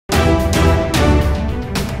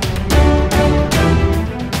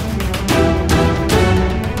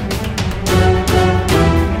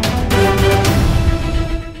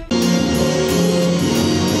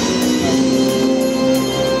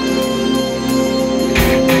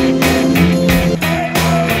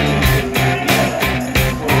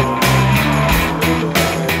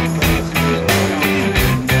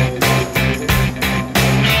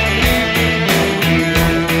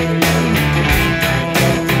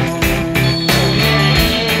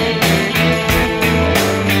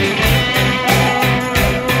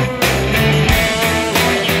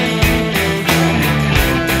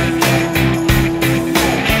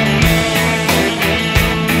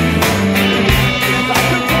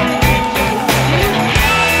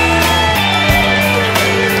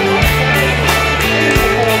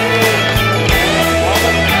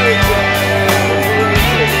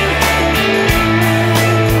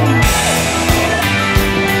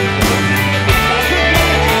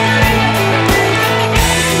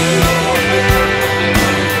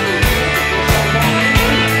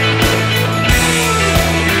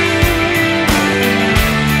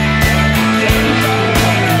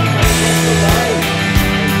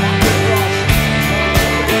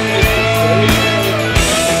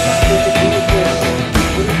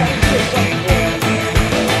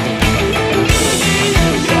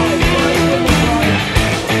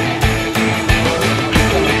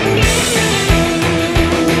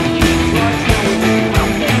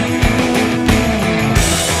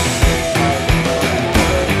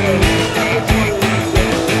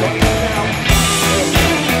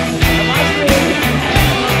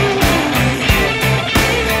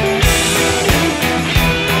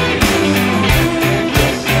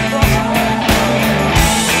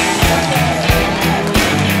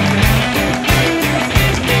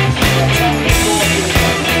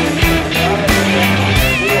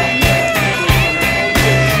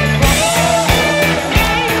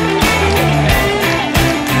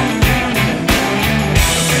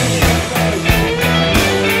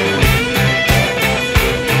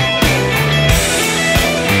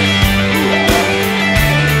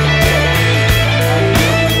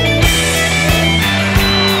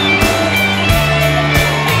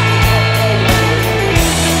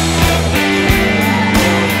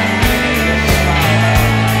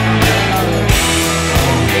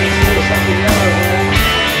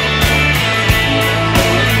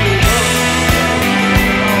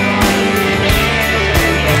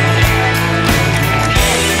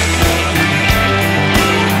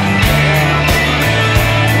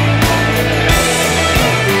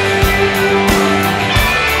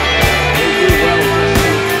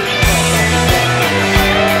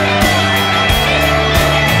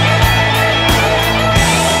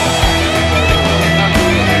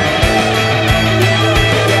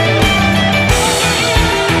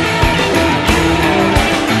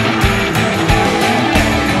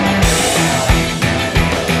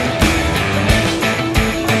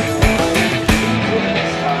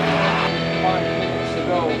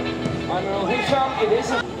It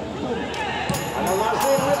is. And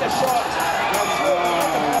with the shot.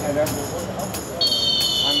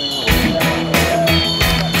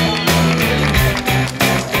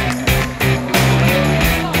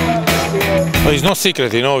 Well, it's no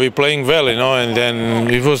secret, we're playing well, and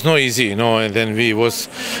then it was no easy, and then we was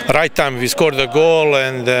right time we scored the goal,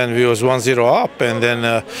 and then we was 1-0 up, and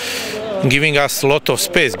then giving us a lot of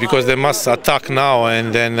space because they must attack now,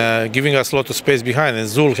 and then giving us a lot of space behind, and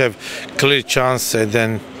Zul have clear chance, and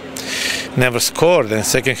then never scored. And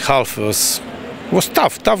second half was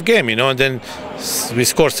tough game, and then we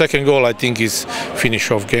scored second goal. I think is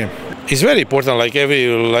finish off game. It's very important, like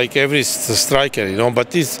every striker,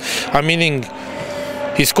 but he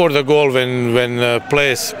scored a goal when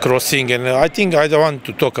players crossing, and I think I don't want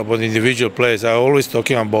to talk about individual players. I'm always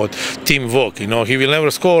talking about teamwork. He will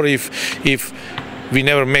never score if we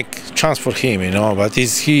never make chance for him. But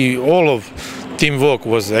all of teamwork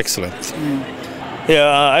was excellent. Yeah,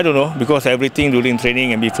 I don't know, because everything during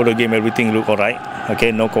training and before the game, everything looked alright.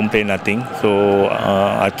 Okay, no complaint, nothing. So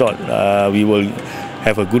I thought we will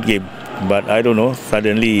have a good game. But I don't know.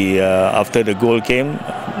 Suddenly, after the goal came,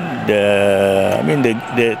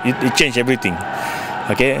 it changed everything.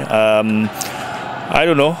 Okay, I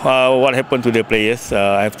don't know what happened to the players.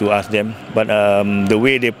 I have to ask them. But the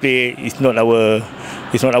way they play is not our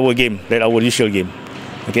game, like our usual game.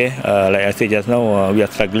 Okay, like I said just now, we are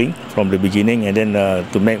struggling from the beginning, and then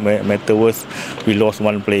to make matter worse, we lost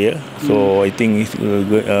one player. So I think it's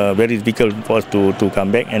very difficult for us to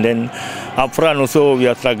come back. And then up front also, we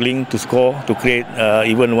are struggling to score, to create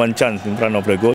even one chance in front of the goal.